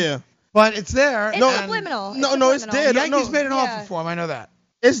the. Yeah. But it's there. It's subliminal. No, it's there. The Yankees made an offer for him. I know that.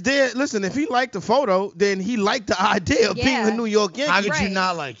 It's there. Listen, if he liked the photo, then he liked the idea of being a New York Yankee. How could you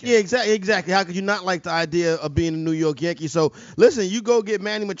not like it? Yeah, exactly. How could you not like the idea of being a New York Yankee? So, listen, you go get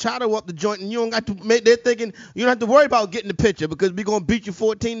Manny Machado up the joint, and you don't got to make. They're thinking you don't have to worry about getting the picture because we're gonna beat you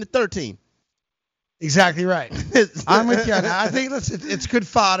 14-13. Exactly right. I'm with you. I think it's good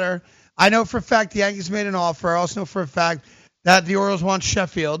fodder. I know for a fact the Yankees made an offer. I also know for a fact that the Orioles want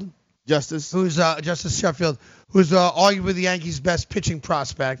Sheffield. Justice Sheffield, who's arguably the Yankees' best pitching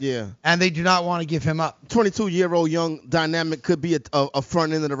prospect. Yeah. And they do not want to give him up. 22-year-old young dynamic could be a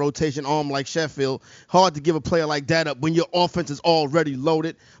front end of the rotation arm like Sheffield. Hard to give a player like that up when your offense is already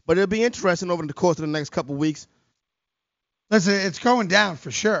loaded. But it'll be interesting over the course of the next couple weeks. Listen, it's going down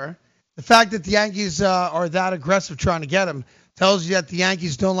for sure. The fact that the Yankees are that aggressive trying to get him tells you that the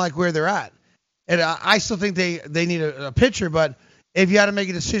Yankees don't like where they're at. And I still think they need a pitcher, but if you had to make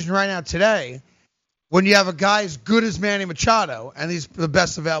a decision right now today, when you have a guy as good as Manny Machado, and he's the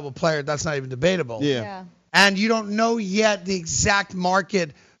best available player, that's not even debatable. Yeah. And you don't know yet the exact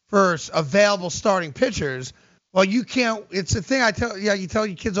market for available starting pitchers, well, you can't. It's the thing you tell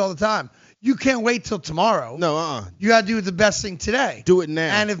your kids all the time. You can't wait till tomorrow. No, You got to do the best thing today. Do it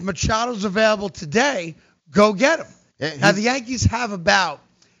now. And if Machado's available today, go get him. Yeah, now, the Yankees have about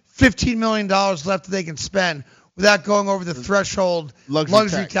 $15 million left that they can spend without going over the threshold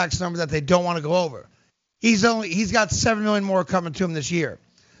luxury tax number that they don't want to go over. He's got $7 million more coming to him this year.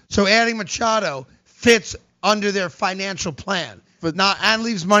 So adding Machado fits under their financial plan. And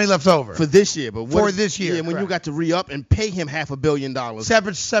leaves money left over. For this year. But this year. Yeah, when you got to re-up and pay him $500 million.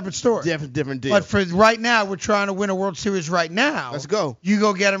 Separate story. Different deal. But for right now, we're trying to win a World Series right now. Let's go. You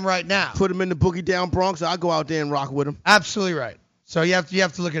go get him right now. Put him in the Boogie Down Bronx. I'll go out there and rock with him. Absolutely right. So you have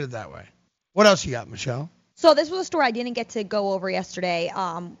to look at it that way. What else you got, Michelle? So this was a story I didn't get to go over yesterday,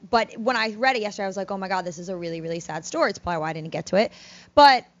 but when I read it yesterday, I was like, oh, my God, this is a really, really sad story. It's probably why I didn't get to it.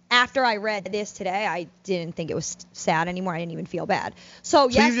 But after I read this today, I didn't think it was sad anymore. I didn't even feel bad. So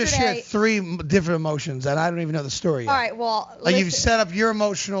yesterday, you just shared three different emotions, and I don't even know the story yet. All right, well. You've set up your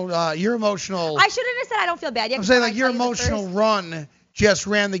emotional. I shouldn't have said I don't feel bad. I'm saying your emotional run just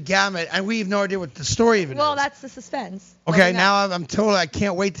ran the gamut, and we have no idea what the story even is. Well, that's the suspense. Okay, now I'm told I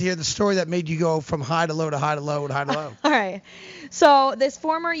can't wait to hear the story that made you go from high to low to high to low to high to low. All right. So this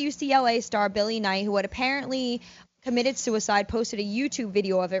former UCLA star, Billy Knight, who had apparently committed suicide, posted a YouTube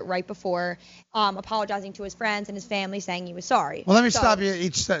video of it right before, apologizing to his friends and his family, saying he was sorry. Well, let me stop you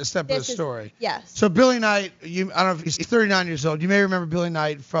each step of the story. Yes. So Billy Knight, I don't know if he's 39 years old. You may remember Billy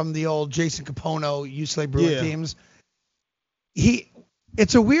Knight from the old Jason Capono UCLA Bruin teams.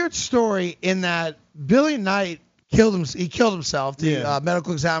 It's a weird story in that Billy Knight killed himself. The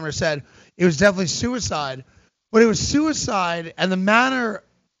medical examiner said it was definitely suicide, but it was suicide, and the manner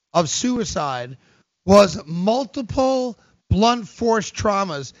of suicide was multiple blunt force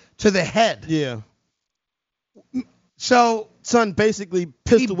traumas to the head. Yeah. So son basically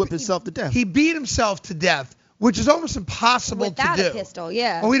pistol whipped himself to death. He beat himself to death, which is almost impossible to do. Without a pistol,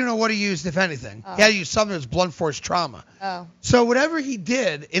 yeah. Well, we don't know what he used, if anything. Oh. He had to use something that's blunt force trauma. Oh. So whatever he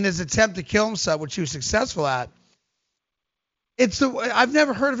did in his attempt to kill himself, which he was successful at, I've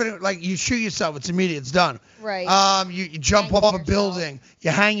never heard of it like you shoot yourself, it's immediate, it's done. Right. You jump off a building,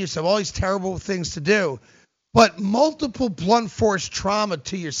 you hang yourself, all these terrible things to do. But multiple blunt force trauma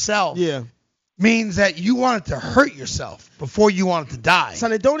to yourself. Yeah. means that you wanted to hurt yourself before you wanted to die.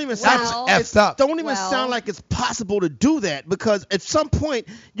 Son, it don't even sound effed up. Don't even sound like it's possible to do that, because at some point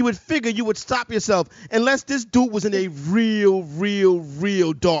you would figure you would stop yourself unless this dude was in a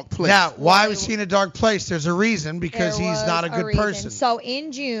real dark place. Now, why was he in a dark place? There's a reason, because he's not a good person. So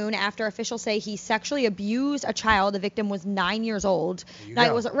in June, after officials say he sexually abused a child, the victim was 9 years old.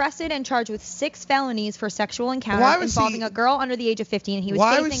 Knight was arrested and charged with 6 felonies for sexual encounters involving a girl under the age of 15. He was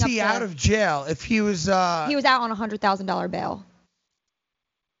why facing was he out of jail if he was? He was out on a $100,000 bail.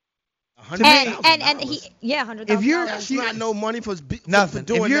 $100,000. If you're that's not no money for nothing. For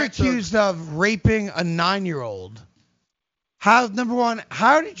doing if you're that accused of raping a 9-year-old, how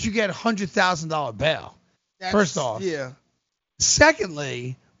did you get $100,000 bail? First off, yeah.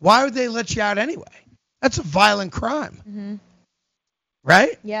 Secondly, why would they let you out anyway? That's a violent crime, Mm-hmm.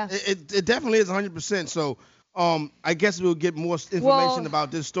 right? Yeah. It definitely is 100%. So I guess we'll get more information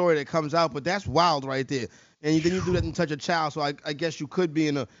about this story that comes out, but that's wild right there. And then you do that and touch a child, so I guess you could be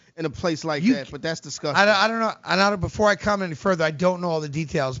in a place like that, but that's disgusting. I don't know. I don't know. Before I comment any further, I don't know all the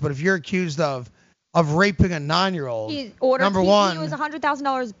details, but if you're accused of raping a 9-year-old, He was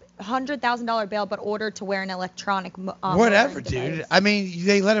 $100,000 bail, but ordered to wear an electronic. Whatever, dude. I mean,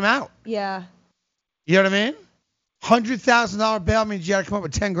 they let him out. Yeah. You know what I mean? $100,000 bail means you got to come up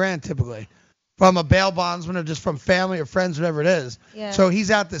with $10,000 typically from a bail bondsman or just from family or friends, whatever it is. Yeah. So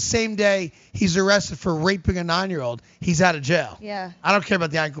he's out the same day he's arrested for raping a 9-year-old. He's out of jail. Yeah. I don't care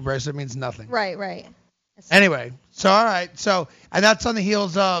about the ankle bracelet. It means nothing. Right. Anyway, so all right. So, and that's on the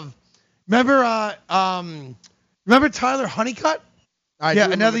heels of, remember Tyler Honeycutt?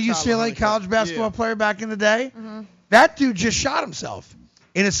 Another UCLA college basketball player back in the day. Mm-hmm. That dude just shot himself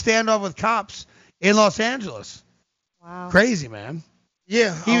in a standoff with cops in Los Angeles. Wow. Crazy, man.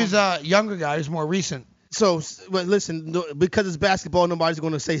 Yeah. He was a younger guy. He was more recent. So, but listen, because it's basketball, nobody's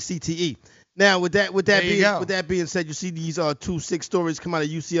going to say CTE. Now, with that being said, you see these 2 sick stories come out of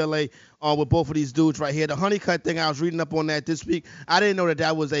UCLA with both of these dudes right here. The Honeycutt thing, I was reading up on that this week. I didn't know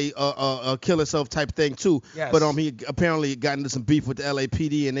that was a kill yourself type thing too. Yes. But he apparently got into some beef with the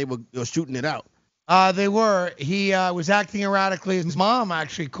LAPD and they were shooting it out. They were. He was acting erratically. His mom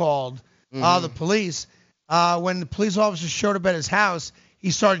actually called the police. When the police officers showed up at his house,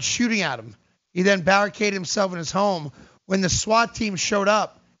 he started shooting at him. He then barricaded himself in his home. When the SWAT team showed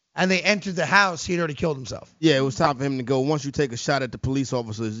up and they entered the house, he'd already killed himself. Yeah, it was time for him to go. Once you take a shot at the police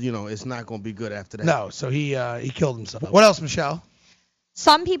officers, it's not going to be good after that. No, so he killed himself. What else, Michelle?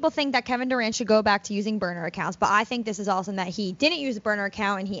 Some people think that Kevin Durant should go back to using burner accounts, but I think this is awesome that he didn't use a burner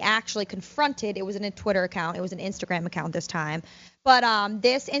account and he actually confronted. It wasn't a Twitter account. It was an Instagram account this time. But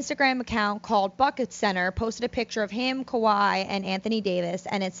this Instagram account called Bucket Center posted a picture of him, Kawhi, and Anthony Davis,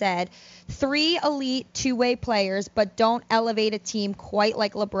 and it said, 3 elite two-way players, but don't elevate a team quite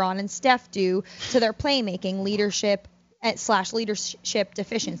like LeBron and Steph do to their playmaking, leadership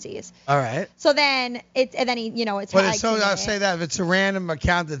deficiencies. All right. So then it's But I'll say that if it's a random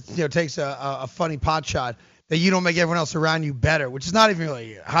account that takes a funny pot shot, that you don't make everyone else around you better, which is not even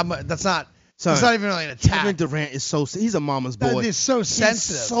really that's not even really an attack. Kevin Durant is he's a mama's boy. He's so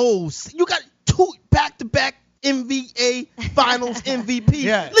sensitive. You got 2 back-to-back NBA Finals MVP.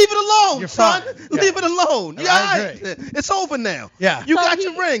 Yeah. Leave it alone, You're son. fine. Leave it alone. I agree. It's over now. Yeah. You got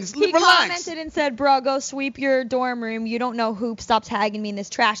your rings. He Relax. commented and said, "Bro, go sweep your dorm room. You don't know hoops. Stop tagging me in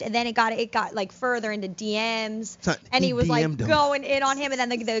this trash." And then it got like further into DMs, and he was like going in on him. And then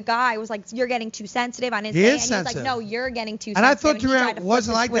the guy was like, "You're getting too sensitive." I didn't say it. And he was like, "No, you're getting too sensitive." And I thought Durant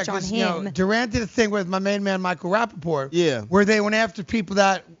wasn't like that because Durant did a thing with my main man Michael Rappaport. Yeah. Where they went after people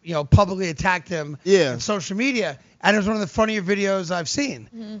that publicly attacked him. Yeah. On social media. And it was one of the funnier videos I've seen.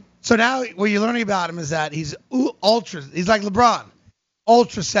 Mm-hmm. So now what you're learning about him is that he's like LeBron,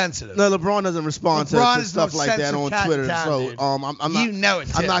 ultra sensitive. No, LeBron doesn't respond to stuff like that on Twitter. So I'm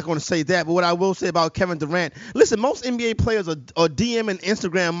not going to say that. But what I will say about Kevin Durant, listen, most NBA players are DMing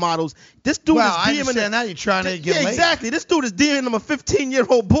Instagram models. This dude is DMing. I understand that. You're trying to get laid. Exactly. This dude is DMing him a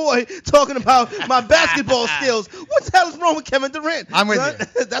 15-year-old boy talking about my basketball skills. What the hell is wrong with Kevin Durant? I'm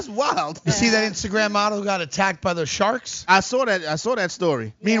with you. That's wild. You see that Instagram model who got attacked by those sharks? I saw that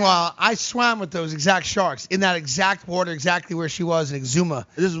story. Meanwhile, I swam with those exact sharks in that exact water, exactly where she was in Exuma,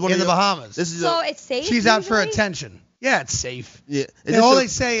 in the Bahamas. It's safe. She's out for attention. Yeah, it's safe. Yeah. All they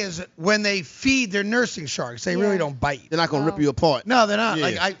say is when they feed their nursing sharks, they really don't bite. They're not going to rip you apart. No, they're not. Yeah.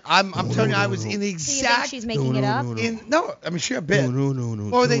 Like I'm telling you, I was in the exact. She's making it up. No, I mean she a bit. No.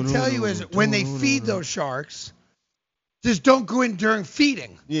 What they tell you is when they feed those sharks, just don't go in during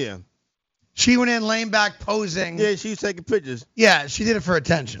feeding. Yeah. She went in laying back posing. Yeah, she was taking pictures. Yeah, she did it for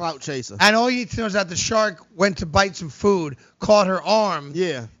attention. Clout chaser. And all you need to know is that the shark went to bite some food, caught her arm.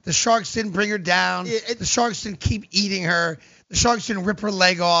 Yeah. The sharks didn't bring her down. Yeah, the sharks didn't keep eating her. The sharks didn't rip her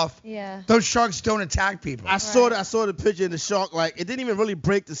leg off. Yeah. Those sharks don't attack people. I saw the picture of the shark. Like, it didn't even really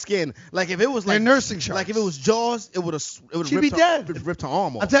break the skin. Like, if it was like They're nursing sharks. Like if it was Jaws, it would have She'd be dead. ripped her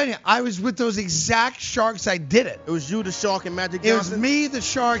arm off. I'm telling you, I was with those exact sharks. I did it. It was you, the shark, and Magic It Johnson. was me, the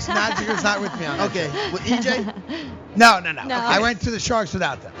sharks. Magic was not with me on that. Okay, with EJ. No. No. I went to the sharks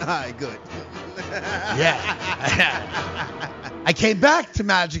without them. All right, good. Yeah. I came back to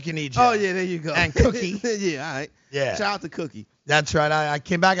Magic and EJ. Oh yeah, there you go. And Cookie. Yeah, all right. Yeah. Shout out to Cookie. That's right. I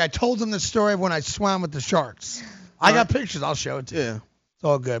came back. I told them the story of when I swam with the sharks. I got pictures. I'll show it to you. Yeah. It's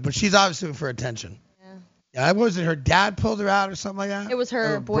all good. But she's obviously looking for attention. Yeah. Was it her dad pulled her out or something like that? It was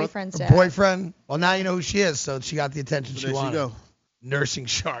her boyfriend's Her dad. boyfriend. Well, now you know who she is, so she got the attention she There wanted. she go. Nursing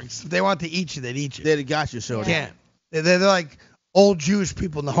sharks. If they want to eat you, they'd eat you. They got you, so Can't. They're like old Jewish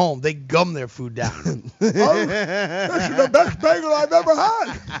people in the home. They gum their food down. This is the best bagel I've ever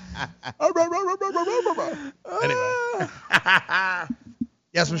had. Anyway.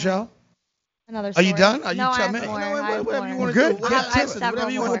 Yes, Michelle? Another Are story. you done? Are you no, I have telling me? more. No, I have whatever you more. want to Good. do. I have Listen, several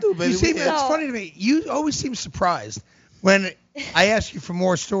whatever you more. want to do, baby. You see, We it's can- funny to me. You always seem surprised when I ask you for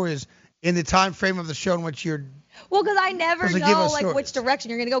more stories in the time frame of the show in which you're. Well, because I never Supposed to give know us like stories. which direction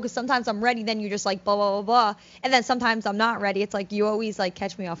you're gonna go. Because sometimes I'm ready, then you're just like blah blah blah blah, and then sometimes I'm not ready. It's like you always like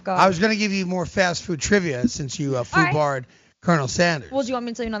catch me off guard. I was going to give you more fast food trivia since you food right. barred Colonel Sanders. Well, do you want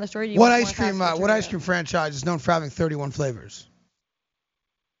me to tell you another story? Do you What want ice more cream? fast food What ice trivia? cream franchise is known for having 31 flavors?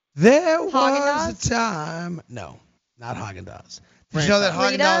 There was Haagen-Dazs? a time. No, not Haagen-Dazs. Did you know that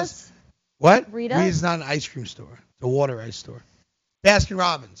Haagen-Dazs? Rita's? What? Rita's? Rita's not an ice cream store. It's a water ice store. Baskin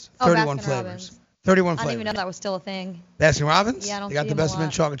Robbins, Oh, 31 Baskin flavors. Robbins. 31 I didn't flavors. even know that was still a thing. Baskin Robbins? Yeah, I don't They got see the them a best mint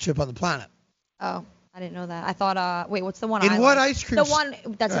lot. chocolate chip on the planet. Oh, I didn't know that. I thought, wait, what's the one In I what like? ice cream The one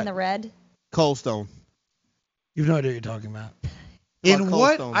that's Go in the red. Cold Stone. You have no idea what you're talking about. About In Cold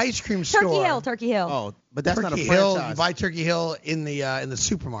what Stone. ice cream store? Turkey Hill. Oh, but that's not a Turkey Hill. franchise. You buy Turkey Hill in the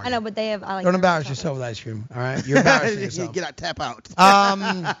supermarket. I know, but they have. I like Don't their embarrass chocolate. yourself with ice cream. All right, you're embarrassing yourself. Get out, tap out.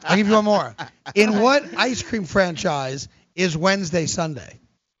 I'll give you one more. In what ice cream franchise is Wednesday Sunday?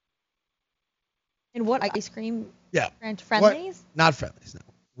 In what ice cream? Yeah. Friendlies? What, not Friendlies, no.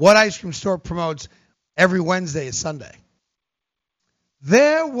 What ice cream store promotes every Wednesday is Sunday?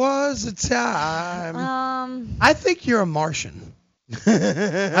 There was a time. I think you're a Martian.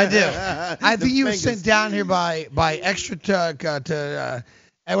 I do. I think you were sent down here by what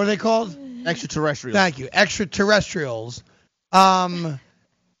are they called? Extraterrestrials. Thank you. Extraterrestrials. I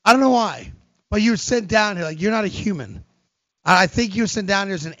don't know why, but you were sent down here like you're not a human. I think you were sent down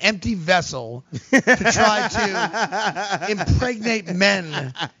here as an empty vessel to try to impregnate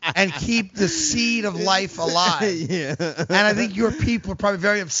men and keep the seed of life alive. Yeah. And I think your people are probably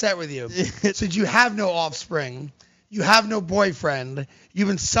very upset with you since you have no offspring, you have no boyfriend, you've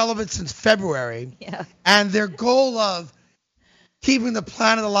been celibate since February, and their goal of keeping the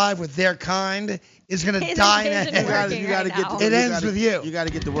planet alive with their kind is going to die in a head. You got to get. It ends with you. You got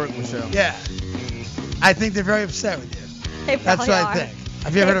to get to work, Michelle. Yeah. I think they're very upset with you. They That's probably what are. I think.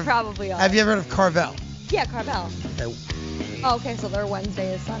 Have you ever heard of? Probably are. Have you ever heard of Carvel? Yeah, Carvel. Okay. Oh, okay, so their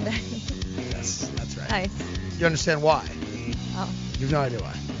Wednesday is Sunday. Yes, that's right. Nice. You understand why? Oh, You have no idea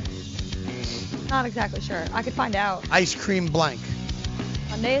why. not exactly sure. I could find out. Ice cream blank.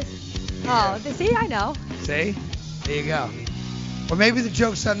 Mondays? Oh, see, I know. See? There you go. Or maybe the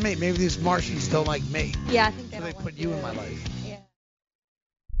joke's on me. Maybe these Martians don't like me. Yeah, I think they So don't they like put you in my life. Yeah.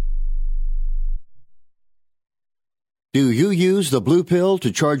 Do you use the blue pill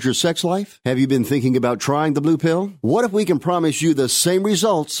to charge your sex life? Have you been thinking about trying the blue pill? What if we can promise you the same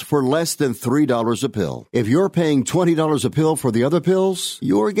results for less than $3 a pill? If you're paying $20 a pill for the other pills,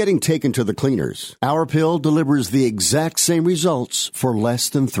 you're getting taken to the cleaners. Our pill delivers the exact same results for less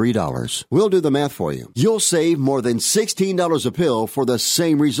than $3. We'll do the math for you. You'll save more than $16 a pill for the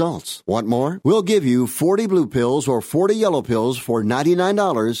same results. Want more? We'll give you 40 blue pills or 40 yellow pills for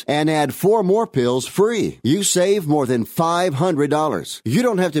 $99 and add 4 more pills free. You save more than $500. You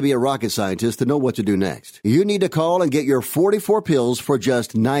don't have to be a rocket scientist to know what to do next. You need to call and get your 44 pills for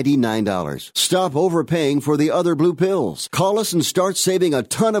just $99. Stop overpaying for the other blue pills. Call us and start saving a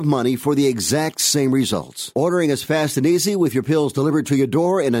ton of money for the exact same results. Ordering is fast and easy with your pills delivered to your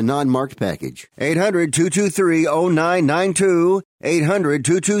door in a non-marked package. 800-223-0992.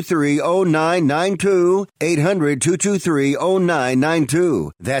 800-223-0992.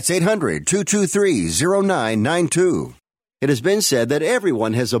 800-223-0992. That's 800-223-0992. It has been said that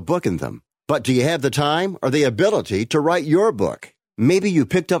everyone has a book in them. But do you have the time or the ability to write your book? Maybe you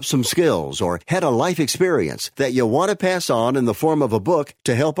picked up some skills or had a life experience that you want to pass on in the form of a book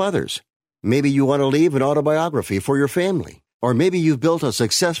to help others. Maybe you want to leave an autobiography for your family. Or maybe you've built a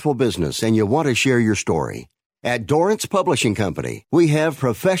successful business and you want to share your story. At Dorrance Publishing Company, we have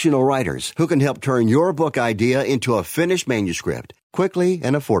professional writers who can help turn your book idea into a finished manuscript quickly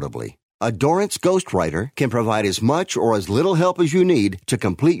and affordably. A Dorrance ghostwriter can provide as much or as little help as you need to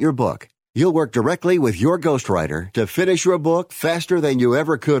complete your book. You'll work directly with your ghostwriter to finish your book faster than you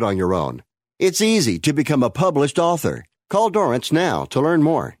ever could on your own. It's easy to become a published author. Call Dorrance now to learn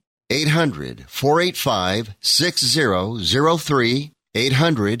more. 800-485-6003.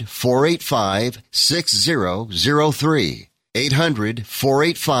 800-485-6003.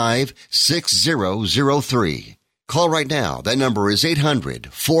 800-485-6003. Call right now. That number is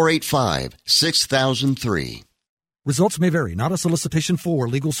 800-485-6003. Results may vary, not a solicitation for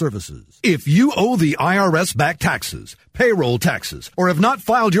legal services. If you owe the IRS back taxes, payroll taxes, or have not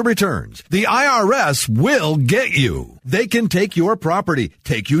filed your returns, the IRS will get you. They can take your property,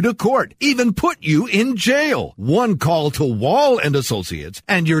 take you to court, even put you in jail. One call to Wall and Associates,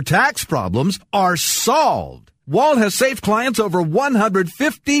 and your tax problems are solved. Wall has saved clients over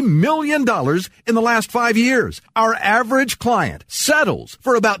 $150 million in the last 5 years. Our average client settles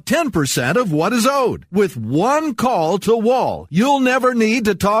for about 10% of what is owed. With one call to Wall, you'll never need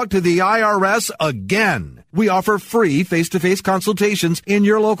to talk to the IRS again. We offer free face-to-face consultations in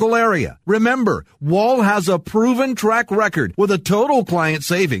your local area. Remember, Wall has a proven track record with a total client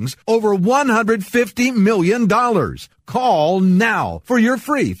savings over $150 million. Call now for your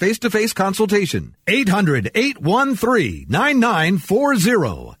free face-to-face consultation.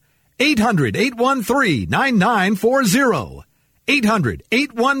 800-813-9940. 800-813-9940.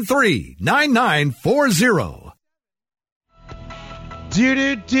 800-813-9940.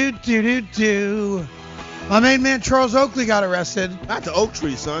 Do. My main man Charles Oakley got arrested. Not the oak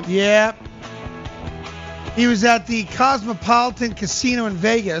tree, son. Yeah. He was at the Cosmopolitan Casino in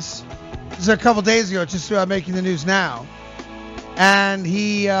Vegas. This is a couple days ago, just making the news now. And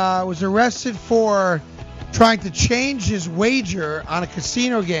he was arrested for trying to change his wager on a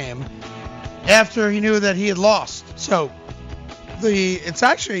casino game after he knew that he had lost. So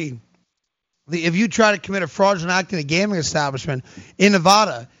if you try to commit a fraudulent act in a gaming establishment in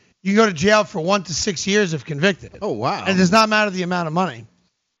Nevada, you can go to jail for 1 to 6 years if convicted. Oh, wow. And it does not matter the amount of money.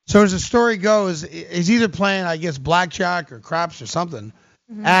 So as the story goes, he's either playing, I guess, blackjack or craps or something.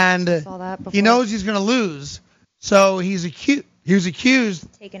 Mm-hmm. And he knows he's going to lose. So he was accused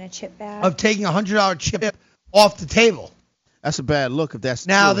taking a chip bag of taking a $100 chip off the table. That's a bad look if that's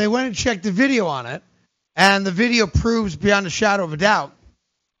Now, true. they went and checked the video on it, and the video proves beyond a shadow of a doubt,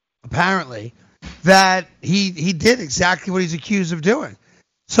 apparently, that he did exactly what he's accused of doing.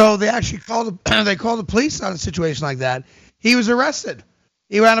 So they actually called the police on a situation like that. He was arrested.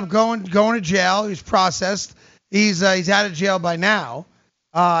 He wound up going to jail. He was processed. He's out of jail by now.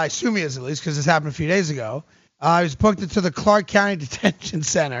 I assume he is at least because this happened a few days ago. He was booked into the Clark County Detention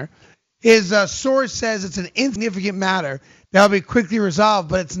Center. His source says it's an insignificant matter that will be quickly resolved,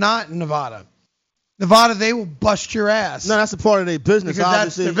 but it's not in Nevada. Nevada, they will bust your ass. No, that's a part of their business. Because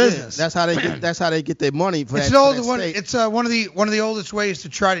obviously, that's their business. Yeah, that's how they get their money. For it's that, an older for that one. state. It's one of the oldest ways to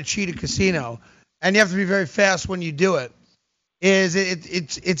try to cheat a casino, and you have to be very fast when you do it.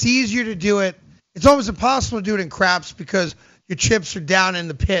 It's easier to do it. It's almost impossible to do it in craps because your chips are down in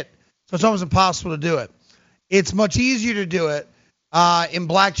the pit, so it's almost impossible to do it. It's much easier to do it in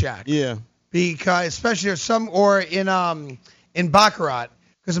blackjack. Yeah. Because especially there's some or in baccarat.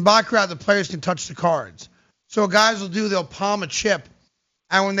 Because in baccarat, the players can touch the cards. So what guys they'll palm a chip,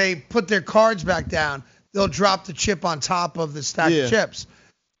 and when they put their cards back down, they'll drop the chip on top of the stack of chips.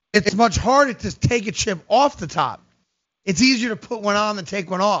 It's much harder to take a chip off the top. It's easier to put one on than take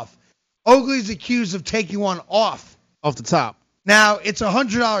one off. Oakley's accused of taking one off the top. Now, it's a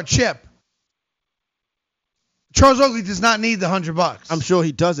 $100 chip. Charles Oakley does not need the $100. I'm sure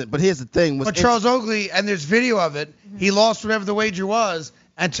he doesn't, but here's the thing. But Charles Oakley, and there's video of it, he lost whatever the wager was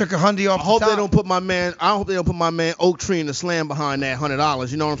and took $100 off the top. I hope they don't put my man Oak Tree in the slam behind that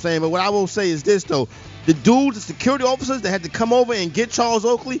 $100. You know what I'm saying? But what I will say is this, though. The dudes, the security officers that had to come over and get Charles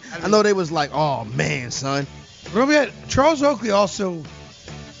Oakley, I know they was like, oh, man, son. Remember, Charles Oakley also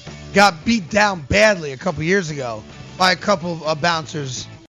got beat down badly a couple years ago by a couple of bouncers